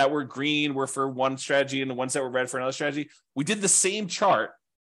ones that were green were for one strategy and the ones that were red for another strategy. We did the same chart,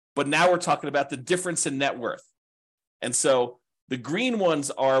 but now we're talking about the difference in net worth. And so the green ones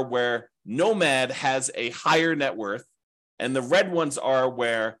are where Nomad has a higher net worth, and the red ones are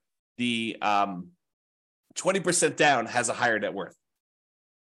where the 20% down has a higher net worth.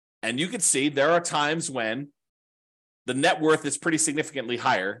 And you can see there are times when the net worth is pretty significantly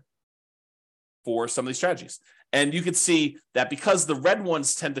higher for some of these strategies. And you can see that because the red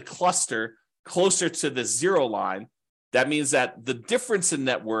ones tend to cluster closer to the zero line, that means that the difference in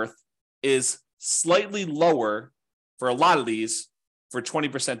net worth is slightly lower for a lot of these for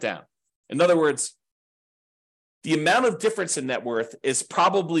 20% down. In other words, the amount of difference in net worth is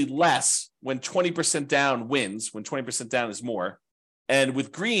probably less when 20% down wins, when 20% down is more. And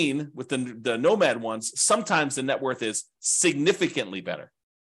with green, with the Nomad ones, sometimes the net worth is significantly better.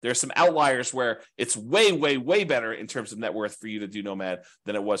 There are some outliers where it's way, way, way better in terms of net worth for you to do Nomad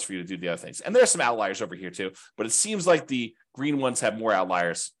than it was for you to do the other things. And there are some outliers over here too, but it seems like the green ones have more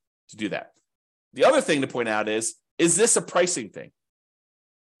outliers to do that. The other thing to point out is this a pricing thing?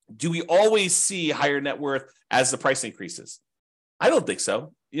 Do we always see higher net worth as the price increases? I don't think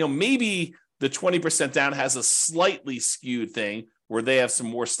so. Maybe the 20% down has a slightly skewed thing where they have some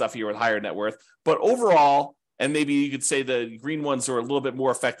more stuff here with higher net worth. But overall, and maybe you could say the green ones are a little bit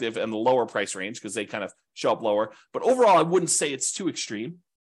more effective in the lower price range because they kind of show up lower. But overall, I wouldn't say it's too extreme.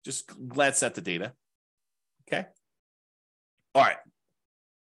 Just glance at the data. Okay. All right.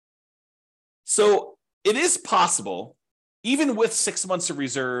 So it is possible, even with 6 months of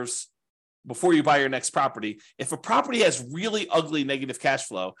reserves before you buy your next property, if a property has really ugly negative cash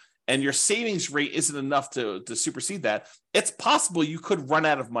flow and your savings rate isn't enough to supersede that, it's possible you could run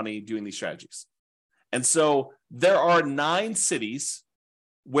out of money doing these strategies. And so there are 9 cities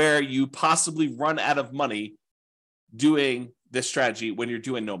where you possibly run out of money doing this strategy when you're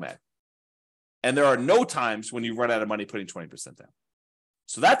doing Nomad. And there are no times when you run out of money putting 20% down.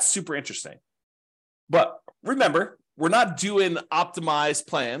 So that's super interesting. But remember, we're not doing optimized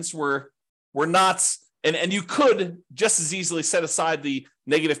plans. We're not, and you could just as easily set aside the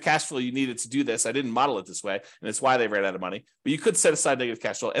negative cash flow you needed to do this. I didn't model it this way, and it's why they ran out of money. But you could set aside negative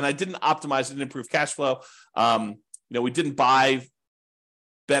cash flow, and I didn't optimize it and improve cash flow. We didn't buy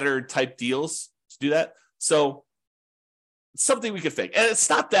better type deals to do that. So it's something we could fake. And it's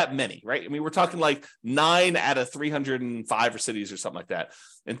not that many, right? I mean, we're talking like 9 out of 305 cities or something like that.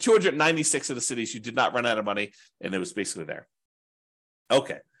 And 296 of the cities, you did not run out of money, and it was basically there.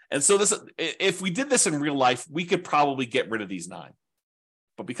 Okay. And so if we did this in real life, we could probably get rid of these 9.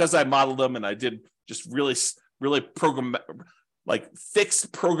 But because I modeled them and I did just really, really fixed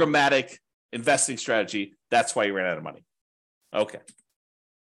programmatic investing strategy, that's why you ran out of money. Okay.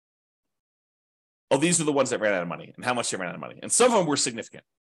 Oh, these are the ones that ran out of money and how much they ran out of money. And some of them were significant,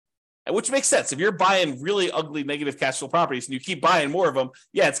 which makes sense. If you're buying really ugly negative cash flow properties and you keep buying more of them,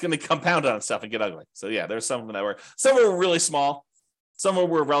 yeah, it's going to compound on itself and get ugly. So yeah, there's some of them that were, some of them were really small. Some of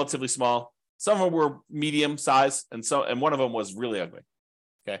them were relatively small. Some of them were medium size. And one of them was really ugly.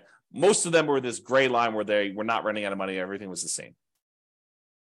 Okay. Most of them were this gray line where they were not running out of money. Everything was the same.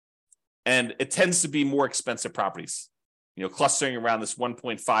 And it tends to be more expensive properties, clustering around this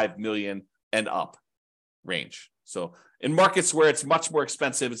 1.5 million and up range. So in markets where it's much more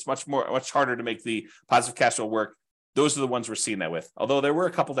expensive, it's much harder to make the positive cash flow work. Those are the ones we're seeing that with. Although there were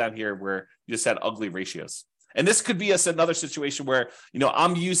a couple down here where you just had ugly ratios. And this could be another situation where,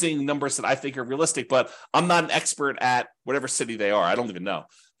 I'm using numbers that I think are realistic, but I'm not an expert at whatever city they are. I don't even know.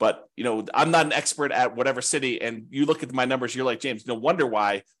 But, I'm not an expert at whatever city. And you look at my numbers, you're like, James, no wonder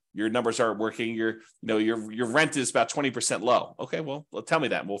why your numbers aren't working. Your rent is about 20% low. Okay, well, tell me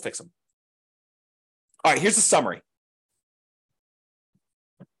that and we'll fix them. All right, here's the summary.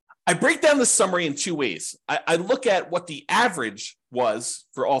 I break down the summary in two ways. I look at what the average was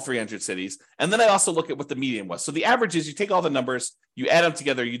for all 300 cities, and then I also look at what the median was. So the average is you take all the numbers, you add them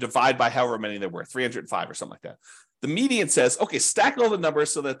together, you divide by however many there were, 305 or something like that. The median says, okay, stack all the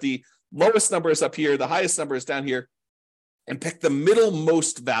numbers so that the lowest number is up here, the highest number is down here, and pick the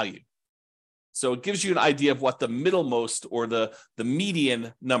middlemost value. So it gives you an idea of what the middlemost or the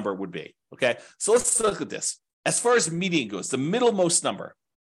median number would be. Okay, so let's look at this. As far as median goes, the middlemost number,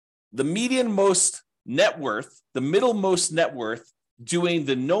 the median most net worth, the middlemost net worth doing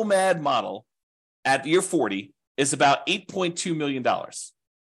the Nomad model at year 40 is about $8.2 million.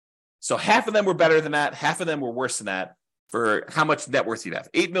 So half of them were better than that, half of them were worse than that for how much net worth you'd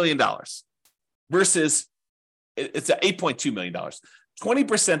have. $8 million versus it's at $8.2 million.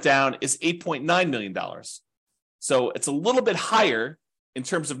 20% down is $8.9 million. So it's a little bit higher in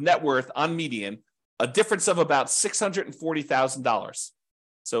terms of net worth on median, a difference of about $640,000.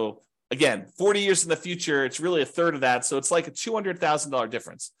 So again, 40 years in the future, it's really a third of that. So it's like a $200,000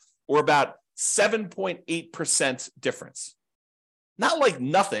 difference, or about 7.8% difference. Not like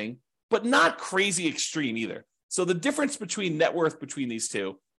nothing, but not crazy extreme either. So the difference between net worth between these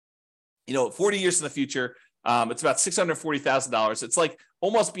two, 40 years in the future, it's about $640,000. It's like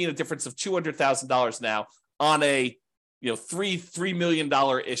almost being a difference of $200,000 now on a $3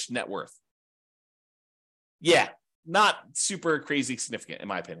 million-ish net worth. Yeah, not super crazy significant in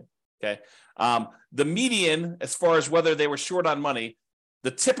my opinion. Okay, the median, as far as whether they were short on money,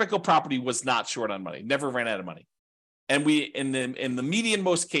 the typical property was not short on money, never ran out of money, and we in the median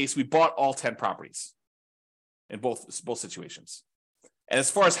most case we bought all 10 properties in both situations. And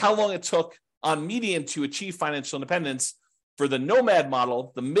as far as how long it took on median to achieve financial independence, for the Nomad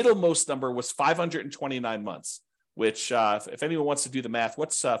model, the middlemost number was 529 months, which if anyone wants to do the math,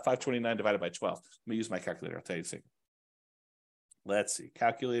 what's 529 divided by 12? Let me use my calculator. I'll tell you a second. Let's see,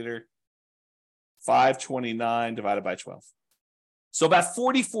 calculator, 529 divided by 12. So about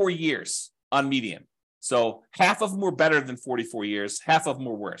 44 years on median. So half of them were better than 44 years, half of them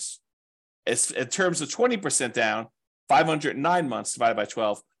were worse. In terms of 20% down, 509 months divided by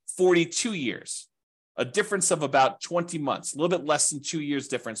 12, 42 years. A difference of about 20 months, a little bit less than 2 years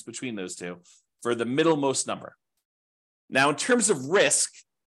difference between those two for the middlemost number. Now, in terms of risk,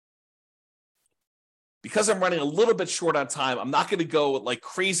 because I'm running a little bit short on time, I'm not going to go like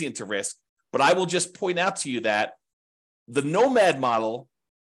crazy into risk, but I will just point out to you that the Nomad model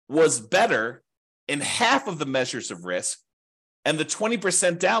was better in half of the measures of risk, and the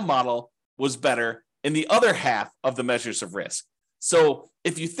 20% down model was better in the other half of the measures of risk. So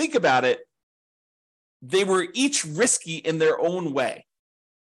if you think about it, they were each risky in their own way.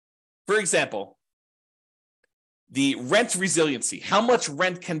 For example, the rent resiliency, how much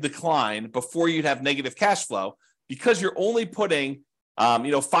rent can decline before you'd have negative cash flow? Because you're only putting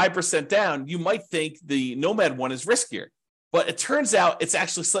 5% down, you might think the Nomad one is riskier. But it turns out it's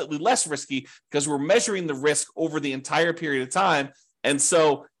actually slightly less risky because we're measuring the risk over the entire period of time. And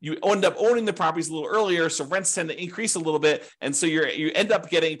so you end up owning the properties a little earlier, so rents tend to increase a little bit. And so you end up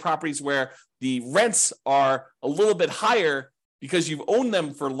getting properties where the rents are a little bit higher because you've owned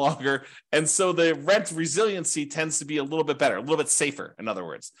them for longer. And so the rent resiliency tends to be a little bit better, a little bit safer, in other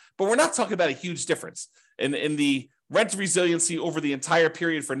words. But we're not talking about a huge difference. In the rent resiliency over the entire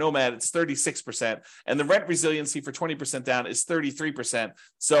period for Nomad, it's 36%. And the rent resiliency for 20% down is 33%.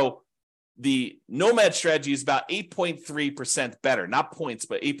 So the Nomad strategy is about 8.3% better, not points,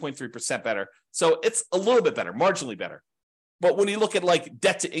 but 8.3% better. So it's a little bit better, marginally better. But when you look at like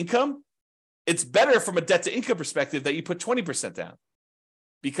debt to income, it's better from a debt to income perspective that you put 20% down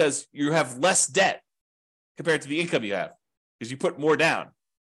because you have less debt compared to the income you have because you put more down.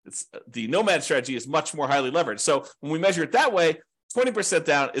 The Nomad strategy is much more highly leveraged. So when we measure it that way, 20%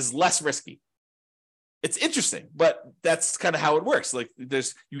 down is less risky. It's interesting, but that's kind of how it works. Like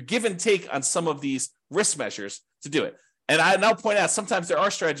you give and take on some of these risk measures to do it. And I'll point out, sometimes there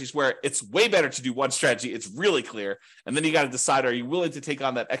are strategies where it's way better to do one strategy. It's really clear. And then you got to decide, are you willing to take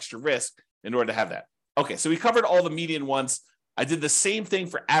on that extra risk in order to have that? Okay, so we covered all the median ones. I did the same thing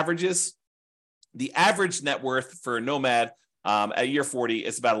for averages. The average net worth for Nomad at year 40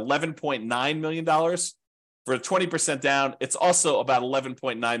 is about $11.9 million. For 20% down, it's also about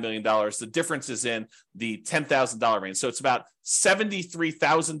 $11.9 million. The difference is in the $10,000 range. So it's about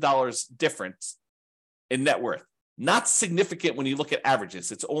 $73,000 difference in net worth. Not significant when you look at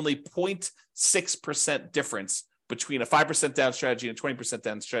averages. It's only 0.6% difference between a 5% down strategy and a 20%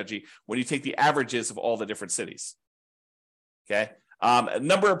 down strategy when you take the averages of all the different cities. Okay.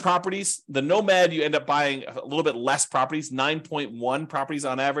 Number of properties, the Nomad, you end up buying a little bit less properties, 9.1 properties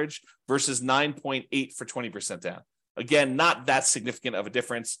on average versus 9.8 for 20% down. Again, not that significant of a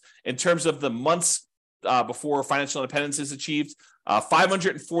difference. In terms of the months before financial independence is achieved,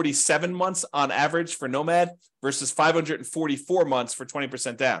 547 months on average for Nomad versus 544 months for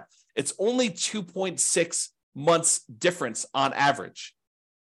 20% down. It's only 2.6 months difference on average.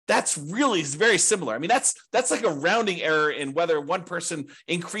 That's really very similar. I mean, that's like a rounding error in whether one person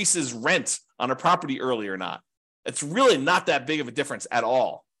increases rent on a property early or not. It's really not that big of a difference at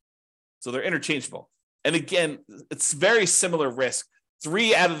all. So they're interchangeable. And again, it's very similar risk.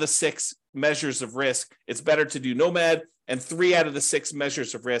 3 out of the 6 measures of risk, it's better to do Nomad, and 3 out of the 6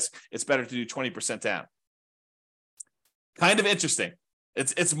 measures of risk, it's better to do 20% down. Kind of interesting.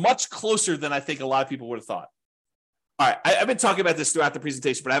 It's much closer than I think a lot of people would have thought. All right, I've been talking about this throughout the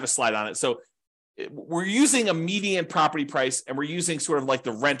presentation, but I have a slide on it. So we're using a median property price, and we're using sort of like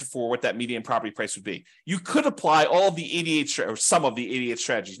the rent for what that median property price would be. You could apply all of the 88, or some of the 88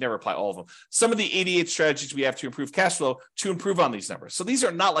 strategies, never apply all of them. Some of the 88 strategies we have to improve cash flow to improve on these numbers. So these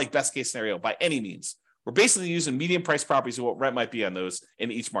are not like best case scenario by any means. We're basically using median price properties and what rent might be on those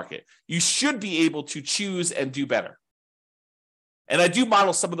in each market. You should be able to choose and do better. And I do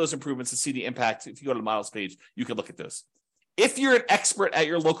model some of those improvements and see the impact. If you go to the models page, you can look at those. If you're an expert at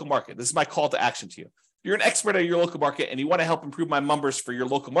your local market, this is my call to action to you. If you're an expert at your local market and you want to help improve my numbers for your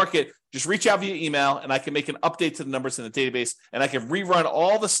local market, just reach out via email and I can make an update to the numbers in the database and I can rerun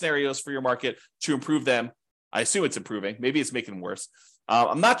all the scenarios for your market to improve them. I assume it's improving. Maybe it's making them worse.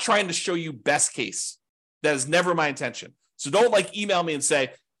 I'm not trying to show you best case. That is never my intention. So don't like email me and say,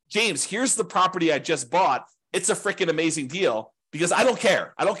 James, here's the property I just bought. It's a freaking amazing deal. Because I don't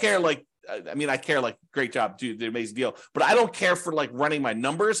care. I don't care I care like great job, dude, the amazing deal. But I don't care for like running my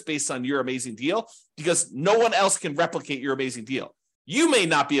numbers based on your amazing deal because no one else can replicate your amazing deal. You may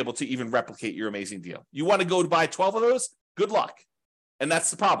not be able to even replicate your amazing deal. You want to go to buy 12 of those? Good luck. And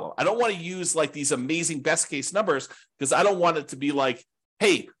that's the problem. I don't want to use like these amazing best case numbers because I don't want it to be like,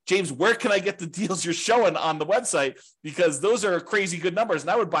 hey, James, where can I get the deals you're showing on the website? Because those are crazy good numbers. And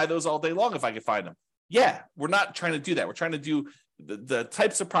I would buy those all day long if I could find them. Yeah, we're not trying to do that. We're trying to do the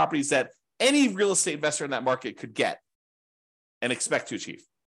types of properties that any real estate investor in that market could get and expect to achieve.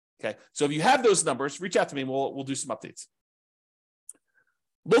 Okay, so if you have those numbers, reach out to me and we'll do some updates.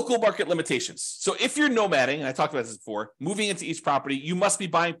 Local market limitations. So if you're nomading, and I talked about this before, moving into each property, you must be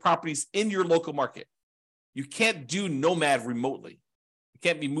buying properties in your local market. You can't do nomad remotely. You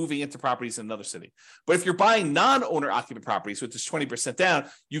can't be moving into properties in another city. But if you're buying non-owner occupant properties, which is 20% down,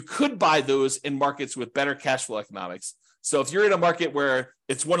 you could buy those in markets with better cash flow economics. So if you're in a market where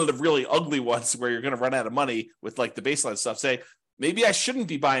it's one of the really ugly ones where you're going to run out of money with like the baseline stuff, say, maybe I shouldn't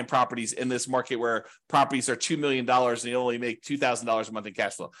be buying properties in this market where properties are $2 million and you only make $2,000 a month in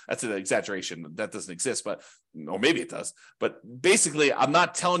cash flow. That's an exaggeration. That doesn't exist, or maybe it does. But basically, I'm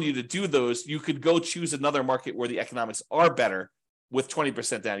not telling you to do those. You could go choose another market where the economics are better with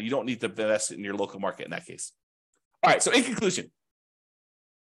 20% down. You don't need to invest in your local market in that case. All right. So in conclusion,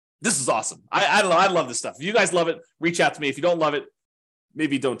 this is awesome. I don't know. I love this stuff. If you guys love it, reach out to me. If you don't love it,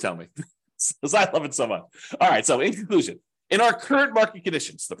 maybe don't tell me because I love it so much. All right. So in conclusion, in our current market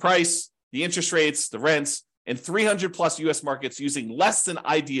conditions, the price, the interest rates, the rents, in 300 plus US markets using less than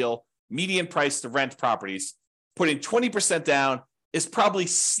ideal median price to rent properties, putting 20% down is probably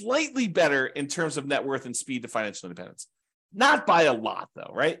slightly better in terms of net worth and speed to financial independence. Not by a lot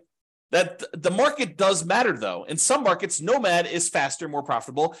though, right? That the market does matter though. In some markets, Nomad is faster, more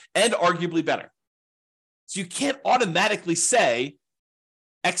profitable, and arguably better. So you can't automatically say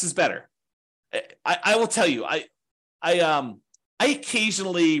X is better. I will tell you, I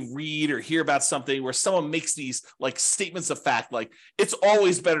occasionally read or hear about something where someone makes these like statements of fact, like it's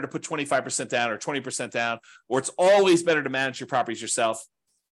always better to put 25% down or 20% down, or it's always better to manage your properties yourself.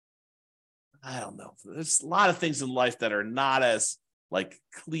 I don't know. There's a lot of things in life that are not as like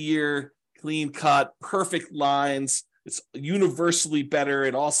clear, clean cut, perfect lines. It's universally better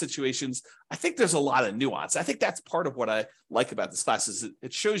in all situations. I think there's a lot of nuance. I think that's part of what I like about this class is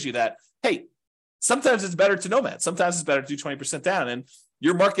it shows you that, hey, sometimes it's better to nomad. Sometimes it's better to do 20% down, and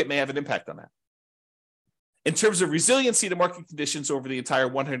your market may have an impact on that. In terms of resiliency to market conditions over the entire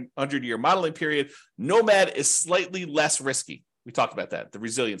 100-year modeling period, nomad is slightly less risky. We talked about that, the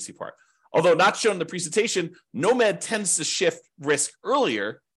resiliency part. Although not shown in the presentation, nomad tends to shift risk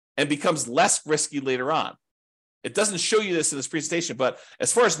earlier and becomes less risky later on. It doesn't show you this in this presentation, but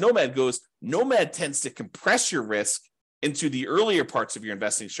as far as nomad goes, nomad tends to compress your risk into the earlier parts of your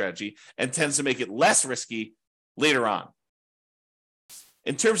investing strategy and tends to make it less risky later on.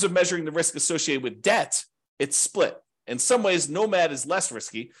 In terms of measuring the risk associated with debt, it's split. In some ways, Nomad is less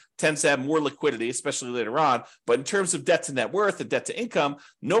risky, tends to have more liquidity, especially later on. But in terms of debt to net worth and debt to income,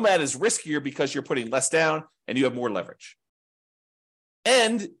 Nomad is riskier because you're putting less down and you have more leverage.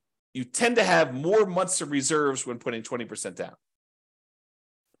 And you tend to have more months of reserves when putting 20% down.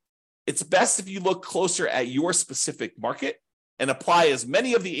 It's best if you look closer at your specific market and apply as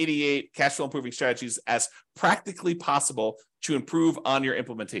many of the 88 cash flow improving strategies as practically possible to improve on your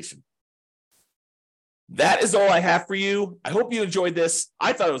implementation. That is all I have for you. I hope you enjoyed this.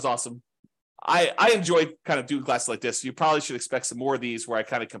 I thought it was awesome. I enjoyed kind of doing classes like this. You probably should expect some more of these where I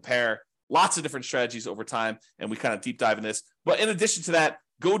kind of compare lots of different strategies over time and we kind of deep dive in this. But in addition to that,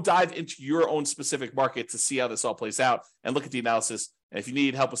 go dive into your own specific market to see how this all plays out and look at the analysis. And if you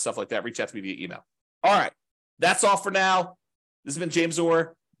need help with stuff like that, reach out to me via email. All right. That's all for now. This has been James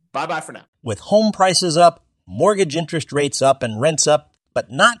Orr. Bye-bye for now. With home prices up, mortgage interest rates up, and rents up,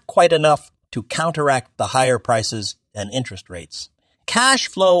 but not quite enough to counteract the higher prices and interest rates. Cash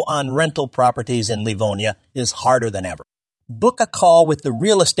flow on rental properties in Livonia is harder than ever. Book a call with the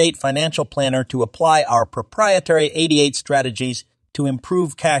Real Estate Financial Planner to apply our proprietary 88 strategies to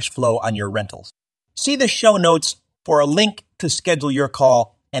improve cash flow on your rentals. See the show notes for a link to schedule your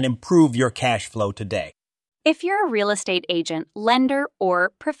call and improve your cash flow today. If you're a real estate agent, lender,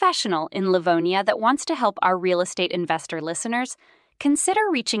 or professional in Livonia that wants to help our real estate investor listeners, consider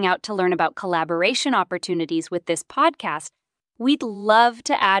reaching out to learn about collaboration opportunities with this podcast. We'd love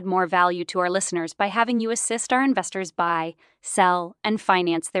to add more value to our listeners by having you assist our investors buy, sell, and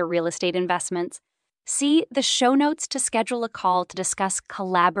finance their real estate investments. See the show notes to schedule a call to discuss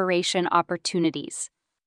collaboration opportunities.